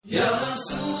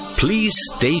Please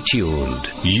stay tuned.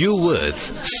 You with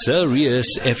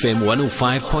Sirius FM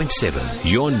 105.7,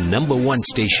 your number one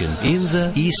station in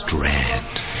the East Rand.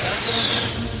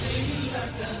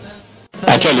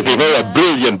 Actually, people, a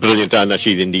brilliant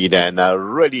Nasheed indeed, and I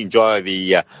really enjoy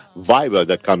the vibe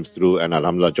that comes through. And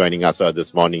Alhamdulillah, joining us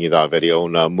this morning is our very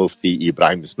own Mufti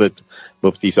Ebrahim Smith.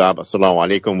 Mufti Sahab, Assalamu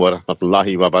alaikum wa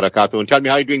rahmatullahi wa barakatuh. And tell me,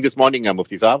 how are you doing this morning,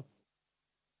 Mufti Sahab?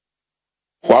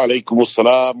 Wa alaikum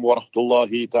assalam wa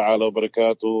rahmatullahi ta'ala wa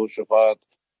barakatuh. Shafat,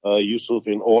 Yusuf,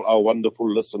 and all our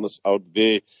wonderful listeners out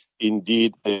there.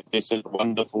 Indeed, it's a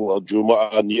wonderful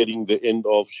Jumu'ah nearing the end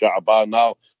of Sha'ban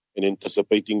now, and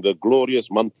anticipating the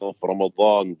glorious month of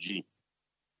Ramadan.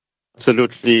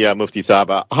 Absolutely, Mufti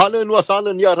Sahaba. Ahlan wa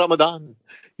sahlan ya Ramadan.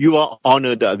 You are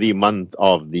honored the month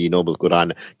of the Noble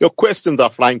Quran. Your questions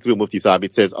are flying through, Mufti Sahab.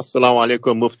 It says, Assalamu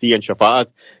alaikum, Mufti and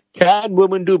Shafaat. Can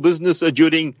women do business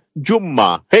during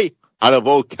Jummah? Hey, out of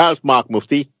all calf mark,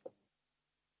 Mufti.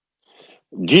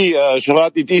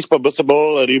 Shafaat, it is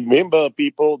permissible. Remember,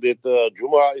 people, that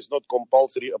Jummah is not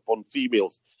compulsory upon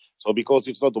females. So because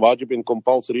it's not wajib and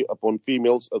compulsory upon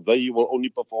females, they will only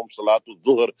perform Salatul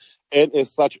Dhuhr, and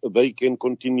as such, they can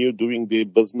continue doing their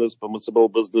business, permissible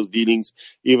business dealings,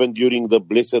 even during the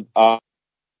blessed hour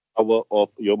of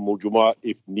Yom Jummah,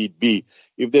 if need be.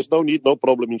 If there's no need, no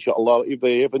problem, inshallah. If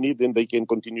they have a need, then they can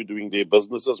continue doing their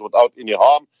businesses without any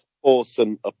harm or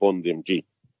sin upon them.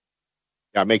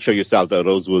 Yeah, make sure you sell the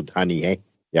rosewood honey, eh?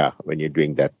 Yeah, when you're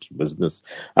doing that business.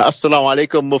 Assalamu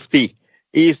alaikum, Mufti.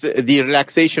 Is the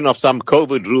relaxation of some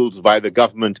COVID rules by the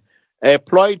government a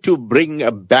ploy to bring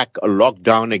back a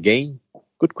lockdown again?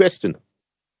 Good question.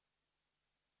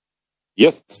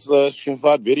 Yes,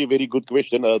 Shafat, very, very good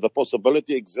question. The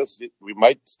possibility exists. We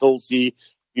might still see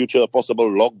future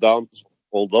possible lockdowns,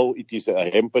 although it is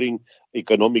hampering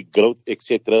economic growth,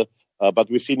 etc. But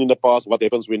we've seen in the past what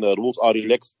happens when rules are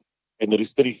relaxed and the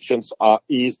restrictions are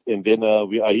eased, and then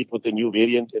we are hit with a new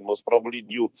variant and most probably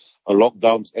new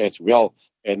lockdowns as well.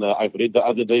 And I've read the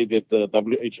other day that the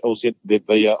WHO said that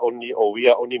we are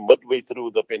only midway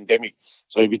through the pandemic.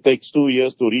 So if it takes 2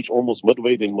 years to reach almost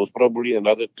midway, then most probably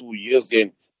another 2 years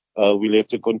then we'll have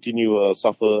to continue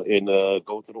suffer and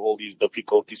go through all these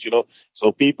difficulties,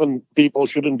 So people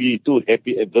shouldn't be too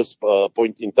happy at this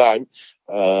point in time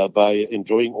by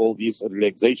enjoying all these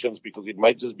relaxations, because it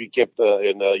might just be kept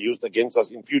and used against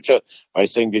us in future by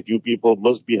saying that you people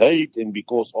misbehaved, and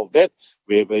because of that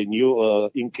we have a new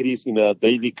increase in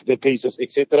daily cases,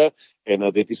 etc. And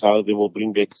that is how they will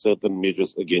bring back certain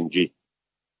measures again.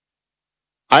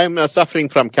 I am suffering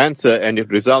from cancer and it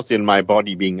results in my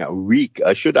body being weak.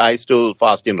 Should I still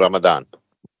fast in Ramadan?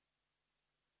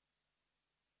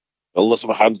 Allah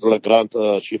subhanahu wa ta'ala grant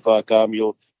Shifa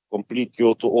Kamil, complete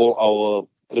cure to all our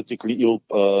critically ill,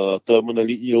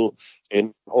 terminally ill,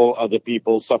 and all other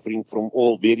people suffering from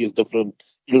all various different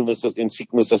illnesses and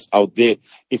sicknesses out there.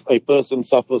 If a person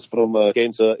suffers from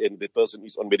cancer and the person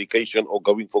is on medication or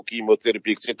going for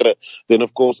chemotherapy, etc., then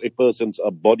of course a person's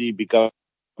body becomes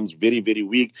very, very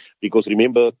weak, because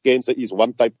remember, cancer is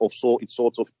one type of sore. It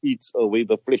sort of eats away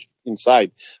the flesh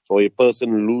inside. So a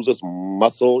person loses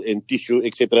muscle and tissue,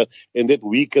 etc., and that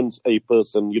weakens a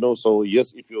person, So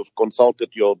yes, if you've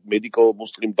consulted your medical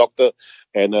Muslim doctor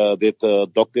and that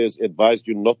doctor has advised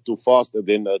you not to fast,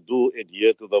 then do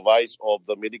adhere to the advice of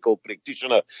the medical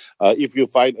practitioner. If you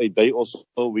find a day or so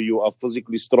where you are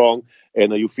physically strong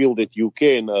and you feel that you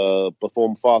can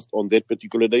perform fast on that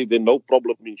particular day, then no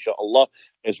problem, inshallah,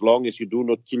 as long as you do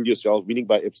not kill yourself, meaning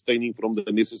by abstaining from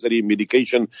the necessary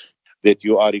medication that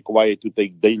you are required to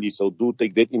take daily. So do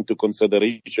take that into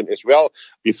consideration as well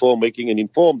before making an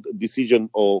informed decision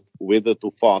of whether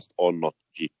to fast or not.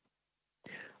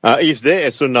 Is there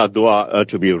a sunnah dua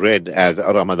to be read as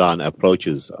Ramadan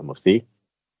approaches, Mufti?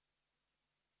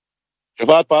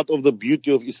 Shafat, part of the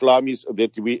beauty of Islam is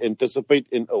that we anticipate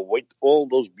and await all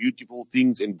those beautiful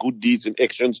things and good deeds and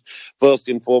actions, first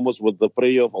and foremost with the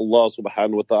prayer of Allah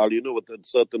subhanahu wa ta'ala, with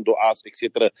certain du'as,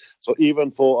 etc. So even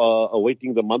for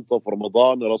awaiting the month of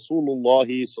Ramadan, Rasulullah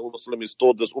sallallahu alaihi wasallam has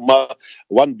taught us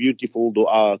one beautiful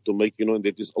dua to make, and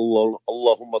that is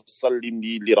Allahumma sallim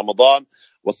li Ramadan,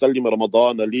 wa sallim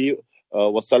Ramadan li,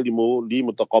 wa sallimu li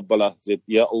mutaqabbala.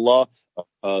 Ya Allah,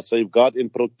 safeguard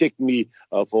and protect me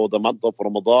for the month of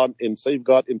Ramadan, and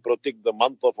safeguard and protect the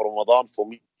month of Ramadan for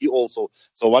me also.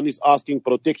 So one is asking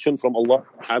protection from Allah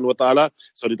subhanahu wa ta'ala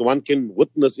so that one can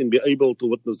witness and be able to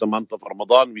witness the month of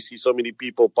Ramadan. We see so many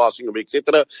people passing away,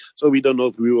 etc. So we don't know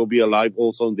if we will be alive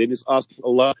also. And then is asking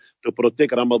Allah to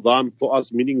protect Ramadan for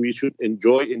us, meaning we should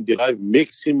enjoy and derive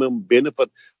maximum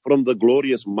benefit from the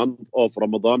glorious month of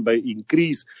Ramadan by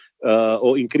increase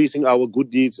or increasing our good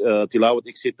deeds, tilawat,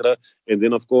 etc. And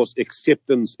then, of course,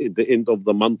 acceptance at the end of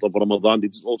the month of Ramadan.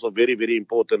 It is also very, very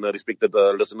important, respected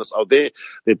listeners out there,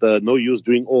 that no use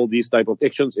doing all these type of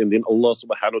actions, and then Allah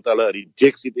subhanahu wa ta'ala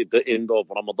rejects it at the end of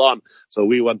Ramadan. So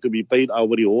we want to be paid our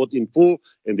reward in full,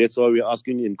 and that's why we're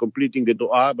asking in completing the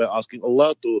dua by asking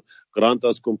Allah to grant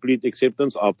us complete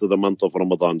acceptance after the month of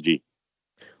Ramadan. Ji.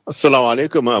 Assalamu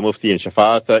alaikum, Mufti and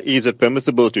Shafaat. Is it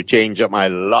permissible to change my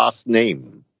last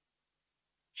name?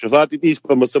 Shafaat, it is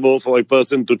permissible for a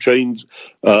person to change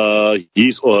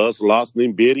his or her last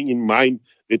name, bearing in mind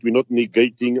that we're not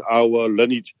negating our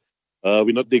lineage,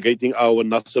 we're not negating our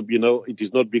nasab. It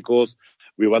is not because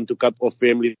we want to cut off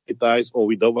family ties or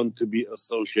we don't want to be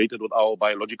associated with our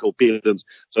biological parents.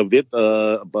 So if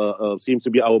that seems to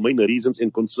be our main reasons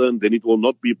and concern, then it will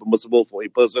not be permissible for a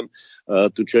person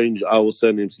to change our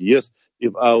surnames. Yes,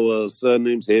 if our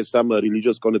surnames has some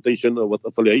religious connotation or with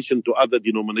affiliation to other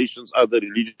denominations, other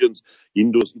religions,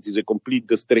 Hindus, it is a complete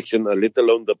distraction, let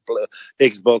alone the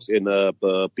Xbox and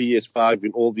PS5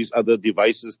 and all these other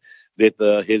devices that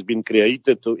has been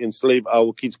created to enslave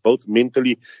our kids both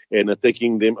mentally and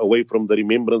taking them away from the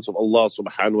remembrance of Allah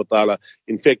subhanahu wa ta'ala.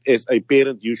 In fact, as a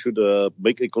parent, you should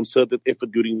make a concerted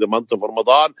effort during the month of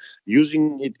Ramadan,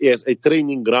 using it as a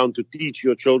training ground to teach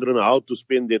your children how to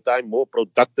spend their time more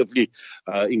productively,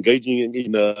 engaging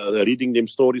in reading them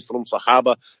stories from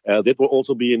Sahaba. That will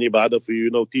also be an ibadah for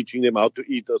you, teaching them how to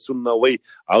eat a sunnah way,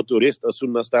 how to rest a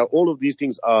sunnah style. All of these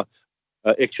things are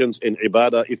actions and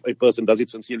ibadah if a person does it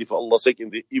sincerely for Allah's sake,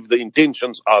 and if the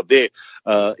intentions are there.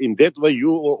 In that way, you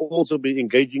will also be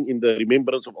engaging in the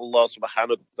remembrance of Allah subhanahu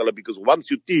wa ta'ala, because once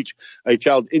you teach a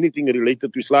child anything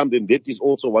related to Islam, then that is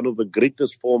also one of the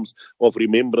greatest forms of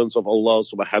remembrance of Allah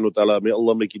subhanahu wa ta'ala. May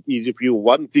Allah make it easy for you.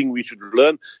 One thing we should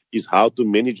learn is how to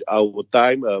manage our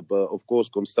time, of course,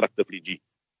 constructively. Ji.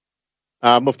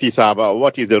 Mufti Sahaba,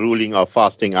 what is the ruling of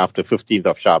fasting after 15th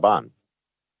of Shaban?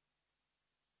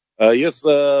 Yes,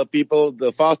 people,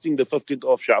 the fasting the 15th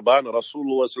of Sha'ban,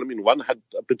 Rasulullah in one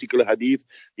particular hadith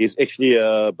is actually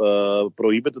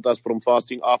prohibited us from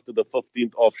fasting after the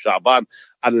 15th of Sha'ban,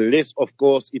 unless, of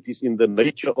course, it is in the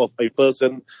nature of a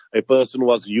person. A person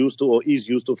was used to or is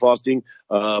used to fasting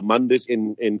Mondays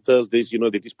and Thursdays.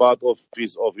 That is part of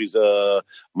his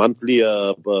monthly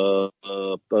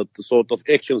sort of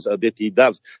actions that he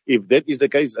does. If that is the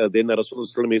case, then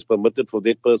Rasulullah is permitted for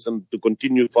that person to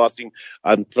continue fasting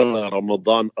until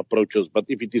Ramadan approaches. But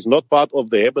if it is not part of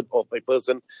the habit of a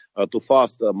person to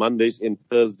fast Mondays and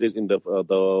Thursdays in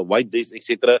the white days,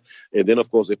 etc., then of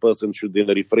course a person should then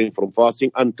refrain from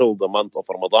fasting until the month of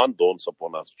Ramadan dawns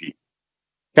upon us.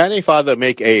 Can a father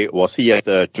make a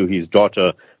wasiyat to his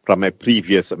daughter from a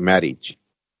previous marriage?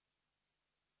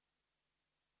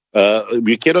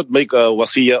 We cannot make a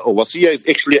wasiyah. A wasiyah is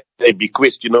actually a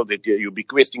bequest, that you're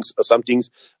bequesting some things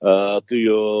to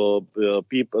your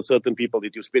people, certain people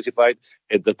that you specified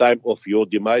at the time of your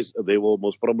demise. They will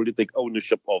most probably take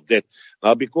ownership of that.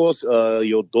 Now, because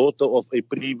your daughter of a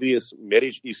previous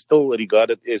marriage is still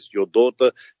regarded as your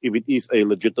daughter, if it is a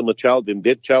legitimate child, then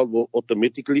that child will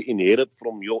automatically inherit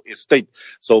from your estate.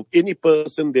 So any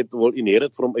person that will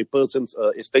inherit from a person's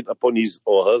estate upon his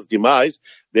or her demise,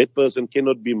 that person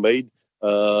cannot be made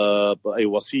a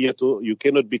wasiyah to. You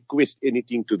cannot bequest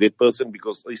anything to that person,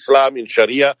 because Islam in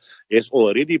Sharia has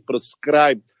already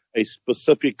prescribed a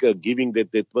specific giving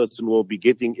that person will be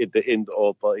getting at the end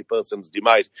of a person's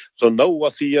demise. So no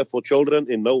wasiyah for children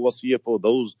and no wasiyah for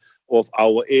those of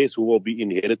our heirs who will be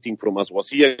inheriting from us.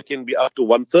 Wasiyah can be up to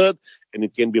 1/3 and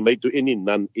it can be made to any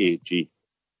non-heir.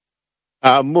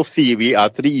 Mufti, we are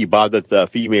 3 ibadat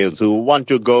females who want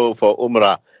to go for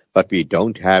Umrah, but we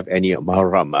don't have any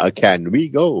mahram. Can we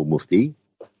go, Mufti?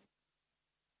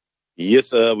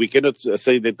 Yes, we cannot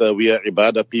say that we are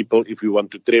ibadah people if we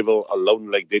want to travel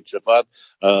alone like that, Shafat.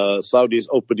 Saudis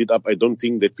opened it up. I don't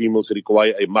think that females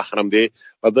require a mahram there.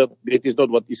 But that is not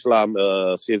what Islam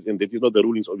says, and that is not the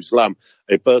rulings of Islam.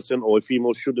 A person or a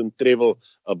female shouldn't travel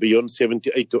beyond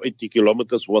 78 to 80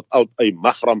 kilometers without a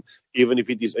mahram, even if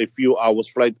it is a few hours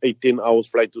flight, a 10 hours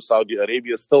flight to Saudi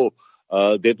Arabia. Still,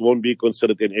 that won't be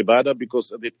considered an ibadah, because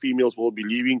the females will be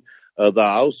leaving the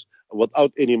house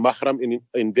without any mahram.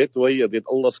 In that way, that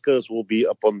Allah's curse will be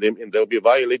upon them, and they'll be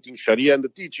violating Sharia and the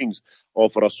teachings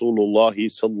of Rasulullah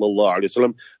sallallahu alaihi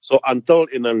wasallam. So until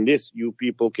and unless you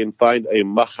people can find a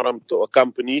mahram to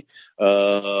accompany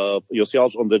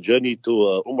yourselves on the journey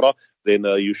to Umrah, then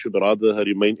you should rather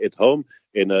remain at home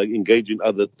and engage in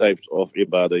other types of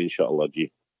ibadah, inshallah.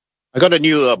 I got a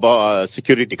new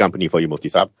security company for you, Mufti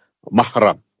Sahab.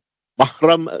 Mahram.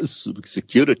 Mahram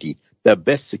security. The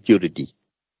best security.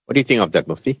 What do you think of that,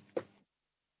 Mufti?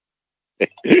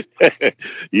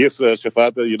 Yes,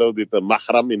 Shafat, you know, the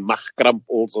mahram and mahkramp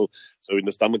also. So when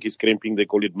the stomach is cramping, they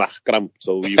call it mahkramp.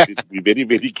 So we have to be very,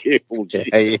 very careful.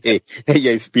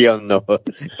 Yes, beyond no.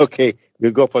 Okay,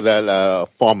 we'll go for the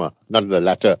former, not the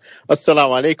latter.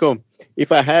 Assalamu alaikum.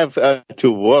 If I have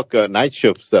to work night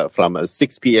shifts from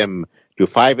 6 p.m. to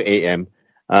 5 a.m.,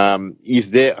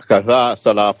 is there qada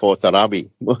salah for Taraweeh?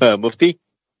 Mufti?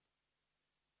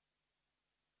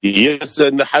 Yes,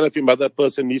 and the Hanafi mother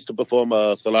person needs to perform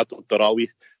Salatul Taraweeh.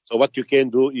 So what you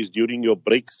can do is during your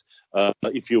breaks,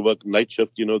 if you work night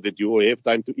shift, you know, that you have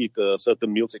time to eat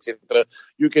certain meals, etc.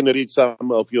 You can read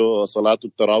some of your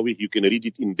Salatul Taraweeh. You can read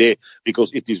it in there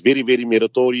because it is very, very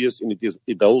meritorious and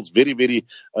it holds very, very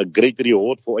great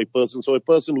reward for a person. So a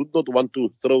person would not want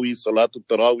to throw his Salatul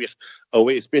Taraweeh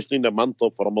away, especially in the month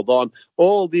of Ramadan.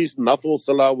 All these nafil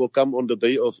salah will come on the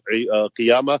day of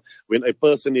Qiyamah when a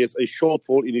person has a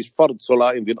shortfall in his fard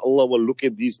salah, and then Allah will look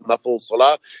at these nafil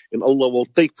salah and Allah will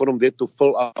take from there to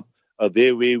fill up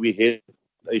there where we had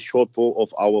a shortfall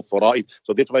of our fara'id.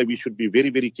 So that's why we should be very,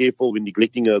 very careful when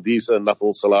neglecting these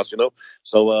nafil salahs, you know.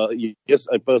 So yes,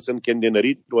 a person can then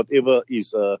read whatever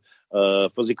is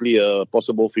physically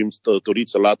possible for him to read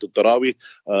Salatul Taraweeh,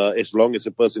 as long as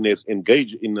a person is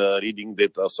engaged in reading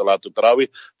that Salatul Taraweeh.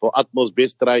 For utmost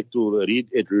best, try to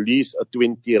read at least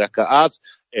 20 raka'ats,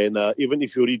 and even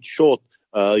if you read short,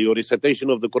 your recitation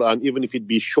of the Quran, even if it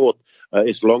be short,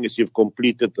 as long as you've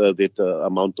completed that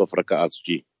amount of raka'ats,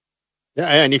 G.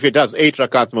 Yeah, and if it does 8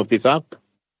 rakats, Mufti Saab?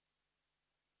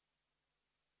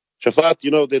 Shafat,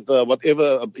 you know, that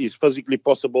whatever is physically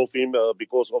possible for him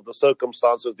because of the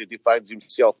circumstances that he finds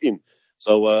himself in.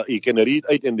 So he can read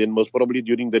 8, and then most probably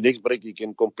during the next break he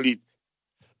can complete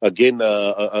again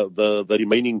the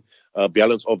remaining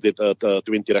balance of that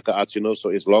 20 raka'ats, you know.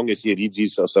 So as long as he reads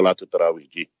his Salatul Taraweeh,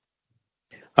 G.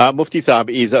 Mufti Saab,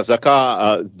 is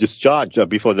zakah discharge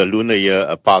before the lunar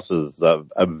year passes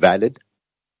valid?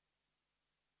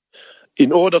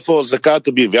 In order for zakat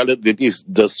to be valid, that is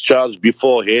discharged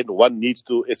beforehand, one needs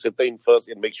to ascertain first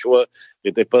and make sure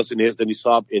that a person has the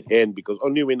nisab at hand, because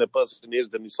only when a person has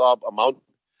the nisab amount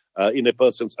in a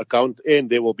person's account and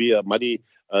there will be money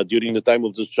during the time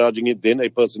of discharging it, then a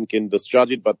person can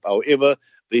discharge it. But however,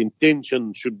 the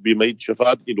intention should be made,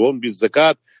 Shafat. It won't be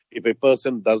zakat if a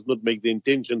person does not make the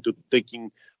intention to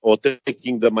taking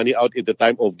the money out at the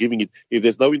time of giving it. If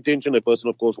there's no intention, a person,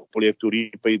 of course, will have to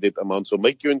repay that amount. So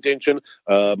make your intention,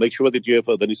 make sure that you have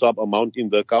the nisab amount in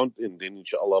the account, and then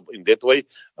inshallah, in that way,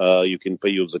 you can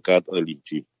pay your zakat early.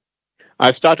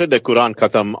 I started the Quran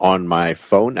Khatam on my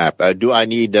phone app. Do I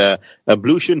need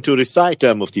ablution to recite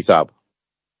Mufti Saab?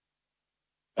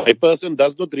 A person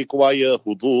does not require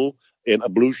wudu and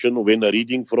ablution when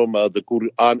reading from the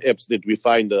Quran apps that we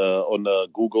find on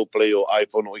Google Play or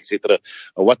iPhone or etc.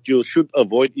 What you should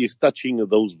avoid is touching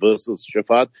those verses,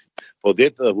 Shafat. For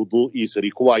that, wudu is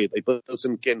required. A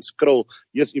person can scroll.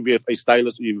 Yes, if you have a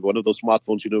stylus, if you have one of those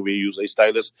smartphones, you know, where you use a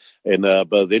stylus, and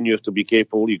but then you have to be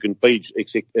careful. You can page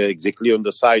exactly on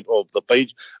the side of the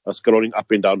page, scrolling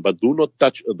up and down, but do not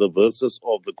touch the verses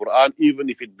of the Quran, even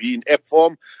if it be in app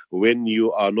form, when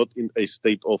you are not in a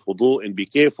state of wudu. And be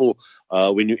careful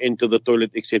when you enter the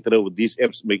toilet, etc. With these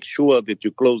apps, make sure that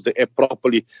you close the app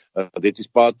properly. That is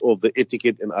part of the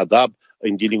etiquette and adab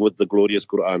in dealing with the glorious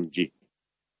Quran. G.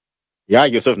 Yeah,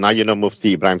 Yusuf, now you know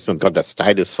Mufti Ebrahim Smith got the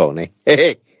stylus phone, eh?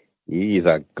 Hey, he's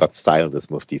got style, this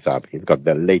Mufti Saab. He's got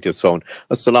the latest phone.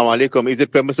 Assalamu alaikum. Is it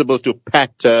permissible to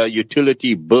pat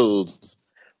utility bills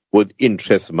with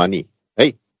interest money?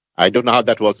 Hey, I don't know how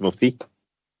that works, Mufti.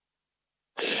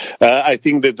 I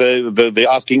think that they're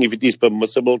asking if it is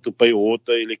permissible to pay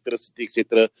water, electricity,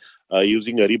 etc.,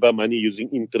 using a riba money, using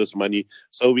interest money.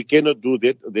 So we cannot do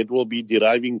that. That will be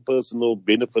deriving personal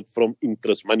benefit from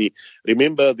interest money.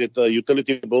 Remember that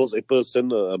utility bills a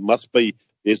person must pay.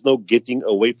 There's no getting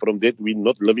away from that. We're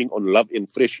not living on love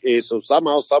and fresh air. So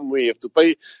somehow, some way you have to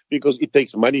pay, because it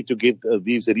takes money to get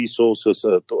these resources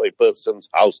to a person's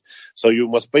house. So you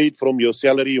must pay it from your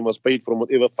salary. You must pay it from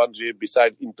whatever funds you have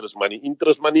beside interest money.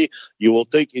 Interest money you will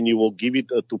take and you will give it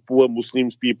to poor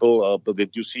Muslims, people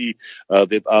that you see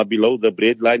that are below the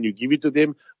breadline. You give it to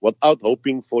them without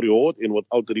hoping for reward and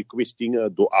without requesting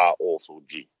dua also,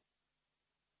 G.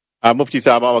 Mufti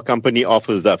Saab, our company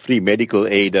offers free medical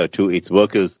aid to its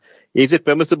workers. Is it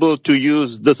permissible to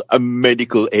use this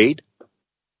medical aid?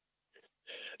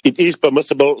 It is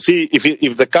permissible. See,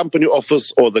 if the company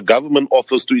offers or the government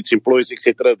offers to its employees,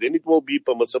 etc., then it will be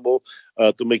permissible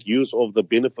to make use of the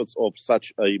benefits of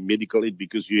such a medical aid,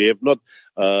 because you have not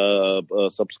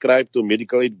subscribed to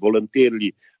medical aid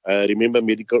voluntarily. Remember,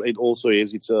 medical aid also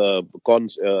has its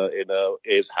cons and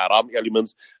has haram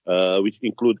elements, which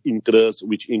include interest,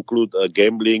 which include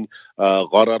gambling,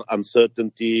 gharar,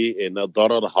 uncertainty, and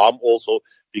darar, harm also,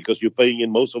 because you're paying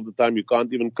in most of the time. You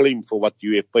can't even claim for what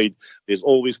you have paid. There's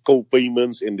always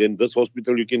co-payments, and then this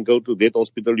hospital you can go to, that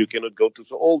hospital you cannot go to.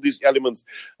 So all these elements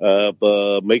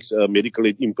makes medical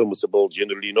aid impermissible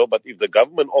generally, But if the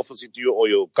government offers it to you or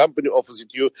your company offers it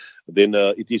to you, then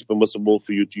it is permissible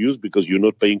for you to use because you're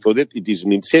not paying for that. It is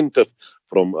an incentive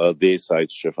from their side,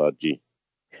 Shafaji.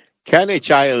 Can a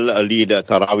child lead a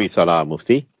Taraweeh Salah,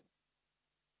 Mufti?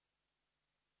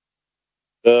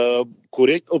 The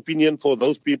correct opinion for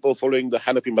those people following the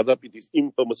Hanafi madhab, it is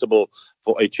impermissible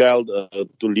for a child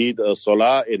to lead a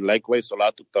salah, and likewise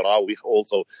Salatul Taraweeh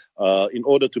also. In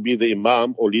order to be the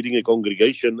imam or leading a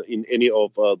congregation in any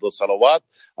of the salawat,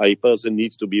 a person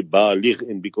needs to be baligh,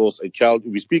 and because a child,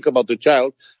 if we speak about a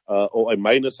child or a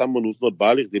minor, someone who's not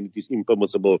baligh, then it is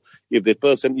impermissible. If the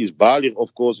person is baligh,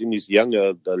 of course, in his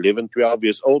younger 11, 12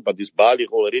 years old, but is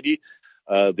baligh already,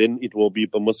 then it will be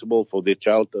permissible for the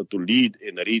child to lead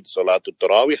and read Salatul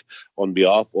Taraweeh on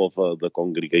behalf of the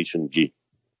congregation. G.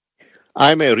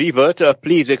 I'm a revert.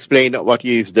 Please explain what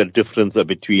is the difference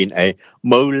between a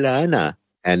Maulana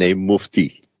and a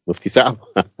Mufti. Mufti Saab.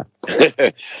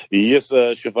 Yes,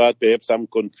 Shafat, perhaps some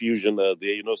confusion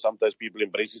there. Sometimes people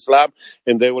embrace Islam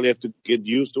and they will have to get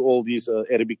used to all these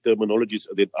Arabic terminologies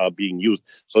that are being used.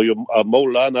 So your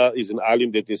Maulana is an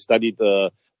alim that has studied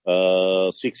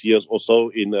 6 years or so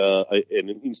in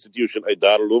an institution, a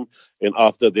Darul, and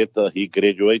after that he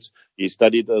graduates. He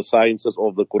studied sciences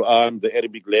of the Quran, the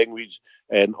Arabic language,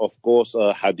 and of course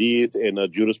hadith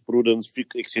and jurisprudence,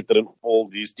 fiqh, etc., and all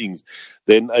these things.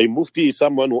 Then a mufti is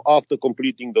someone who, after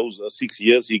completing those 6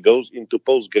 years, he goes into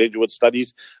postgraduate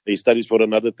studies. He studies for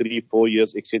another 3-4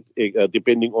 years,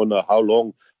 depending on how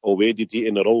long or where did he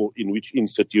enroll, in which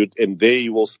institute, and there he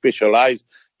will specialize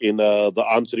in the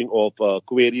answering of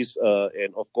queries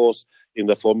and, of course, in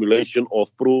the formulation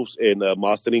of proofs and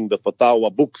mastering the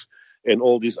fatwa books and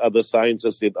all these other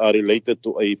sciences that are related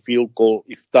to a field called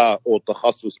Iftaa or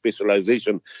Takhassus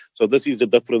specialization. So this is the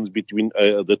difference between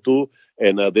the two,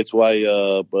 and that's why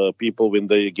people, when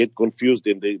they get confused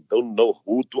and they don't know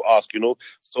who to ask,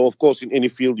 So, of course, in any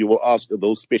field, you will ask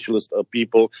those specialist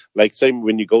people. Like same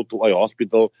when you go to a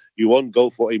hospital, you won't go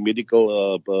for a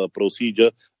medical procedure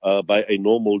by a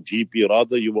normal GP.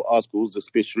 Rather, you will ask who's the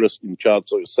specialist in charge.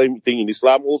 So same thing in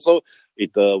Islam also.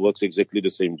 It works exactly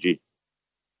the same, G.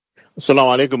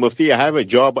 Assalamu alaikum, Mufti. I have a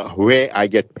job where I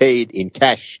get paid in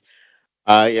cash.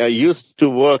 I used to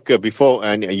work before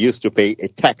and I used to pay a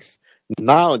tax.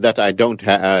 Now that I don't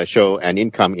show an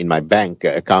income in my bank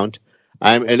account,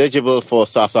 I'm eligible for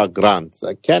SASA grants.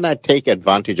 Can I take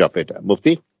advantage of it,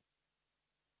 Mufti?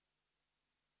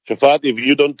 Shafat, if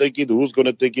you don't take it, who's going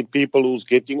to take it? People who's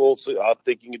getting also are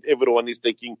taking it. Everyone is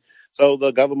taking. So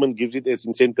the government gives it as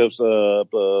incentives for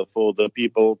the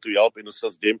people to help and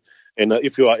assist them. And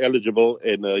if you are eligible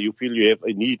and you feel you have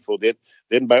a need for that,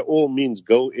 then by all means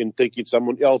go and take it.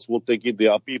 Someone else will take it.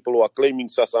 There are people who are claiming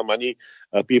SASA money,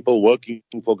 people working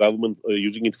for government,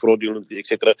 using it fraudulently,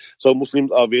 etc. So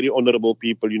Muslims are very honorable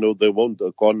people. They won't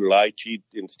con, lie, cheat,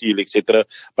 and steal, etc.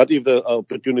 But if the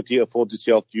opportunity affords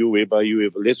itself to you, whereby you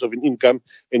have less of an income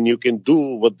and you can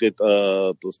do what that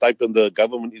stipend the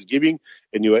government is giving,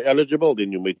 and you are eligible,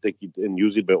 then you may take it and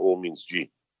use it by all means. G.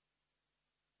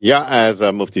 Yeah, as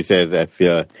Mufti says, if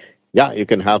you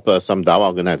can help some Dawah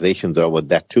organizations with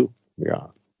that too. Yeah,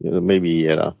 maybe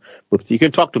Mufti, you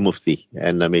can talk to Mufti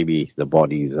and maybe the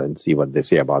bodies and see what they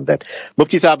say about that.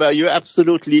 Mufti Sahib, you're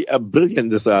absolutely brilliant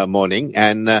this morning,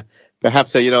 and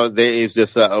perhaps there is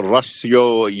this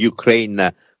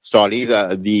Russia-Ukraine story.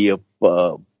 The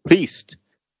priest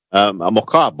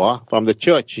Mokaba from the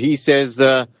church, he says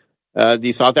the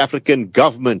South African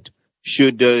government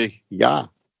should side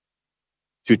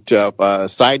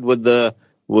with the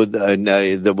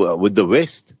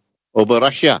West over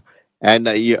Russia, and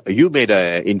you made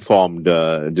an informed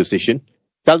decision.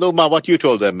 Tell them what you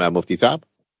told them, Mufti Saab.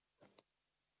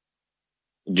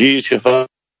 Shafat,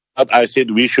 I said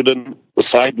we shouldn't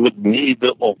side with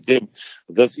neither of them.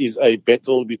 This is a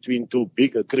battle between two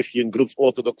big Christian groups,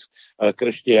 Orthodox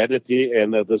Christianity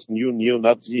and this new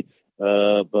neo-Nazi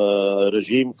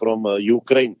regime from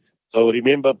Ukraine. So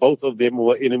remember, both of them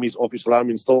were enemies of Islam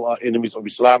and still are enemies of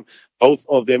Islam. Both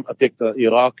of them attacked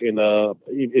Iraq, and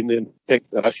in fact,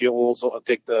 Russia also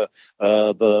attacked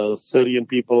the Syrian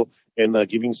people and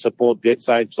giving support that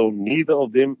side. So neither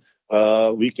of them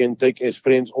we can take as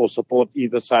friends or support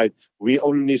either side. We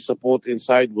only support and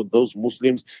side with those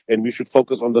Muslims, and we should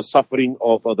focus on the suffering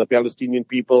of the Palestinian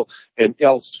people and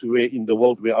elsewhere in the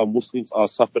world where our Muslims are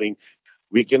suffering.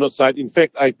 We cannot side. In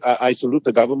fact, I salute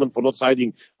the government for not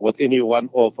siding with any one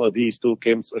of these two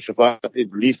camps. Shafat,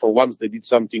 at least for once, they did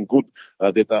something good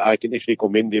that I can actually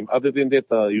commend them. Other than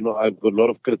that, I've got a lot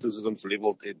of criticisms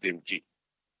leveled at them.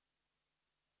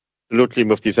 Absolutely,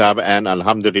 Mufti Sahab, and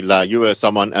Alhamdulillah, you were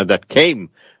someone that came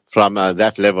from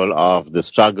that level of the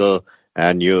struggle,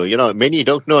 and many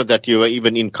don't know that you were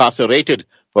even incarcerated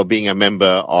for being a member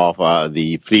of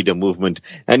the freedom movement.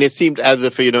 And it seemed as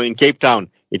if, in Cape Town,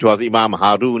 it was Imam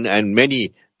Harun and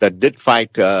many that did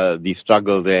fight the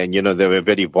struggle there, and, they were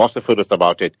very vociferous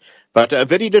about it. But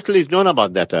very little is known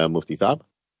about that, Mufti Sahab.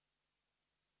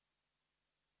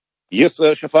 Yes,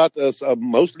 Shafat,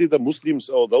 mostly the Muslims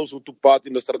or those who took part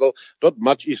in the struggle, not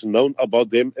much is known about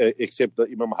them except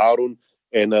Imam Harun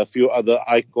and a few other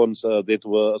icons that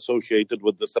were associated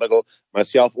with the struggle.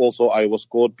 Myself also, I was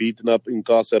caught, beaten up,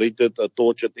 incarcerated,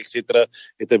 tortured, etc.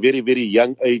 At a very, very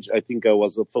young age. I think I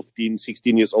was 15,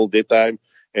 16 years old that time.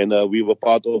 And we were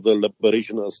part of the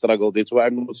liberation struggle. That's why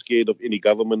I'm not scared of any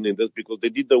government in this, because they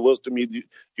did the worst to me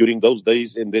during those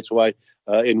days. And that's why,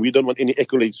 and we don't want any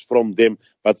accolades from them.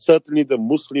 But certainly the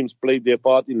Muslims played their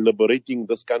part in liberating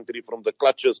this country from the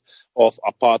clutches of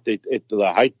apartheid at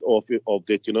the height of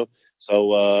that,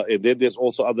 So, and then there's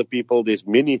also other people. There's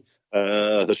many,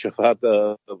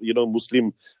 Shafat,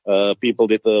 Muslim people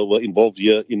that were involved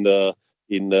here in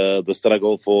the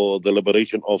struggle for the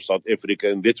liberation of South Africa.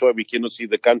 And that's why we cannot see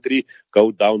the country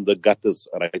go down the gutters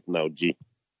right now, G.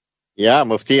 Yeah,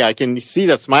 Mufti, I can see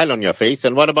the smile on your face.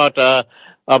 And what about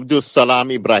Abdul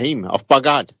Salam Ibrahim of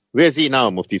Pagad? Where's he now,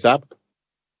 Mufti Saab?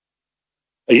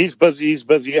 He's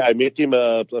busy. I met him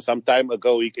some time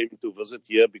ago. He came to visit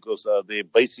here because their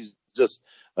base is just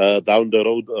down the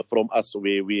road from us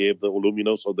where we have the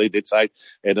Ulum, so they decide.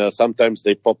 And sometimes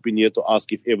they pop in here to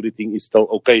ask if everything is still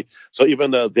okay. So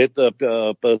even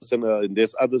that person, and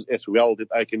there's others as well that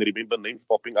I can remember names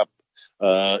popping up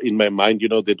in my mind,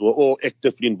 that were all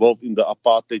actively involved in the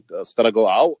apartheid struggle.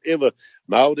 However,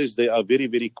 nowadays they are very,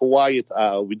 very quiet.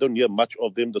 We don't hear much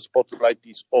of them. The spotlight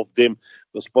is off them.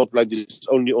 The spotlight is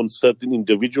only on certain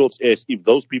individuals, as if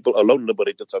those people alone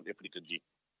liberated South Africa, G.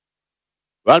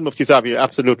 Well, Mufti Sahib, you're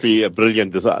absolutely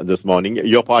brilliant this morning.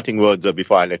 Your parting words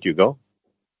before I let you go.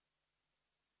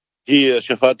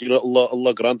 Shafat,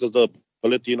 Allah grant us the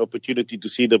ability and opportunity to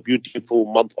see the beautiful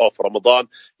month of Ramadan.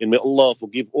 And may Allah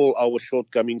forgive all our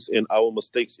shortcomings and our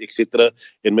mistakes, etc.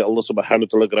 And may Allah subhanahu wa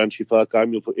ta'ala grant shifa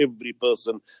kamil for every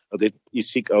person that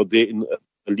is sick out there and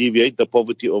alleviate the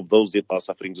poverty of those that are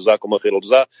suffering. Jazakumullah khairul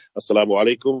jazaa. Assalamu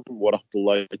alaikum wa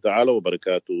rahmatullahi ta'ala wa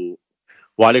barakatuh.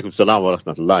 Wa alaikum salam wa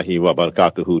rahmatullahi wa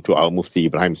barakatuhu to our Mufti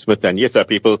Ebrahim Smith. And yes, sir,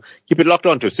 people, keep it locked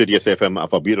on to Sirius FM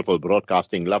for beautiful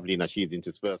broadcasting. Lovely nasheed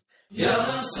interspersed.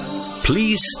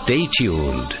 Please stay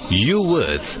tuned. You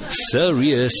with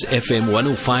Sirius FM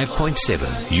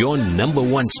 105.7, your number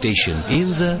one station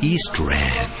in the East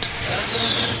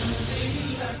Rand.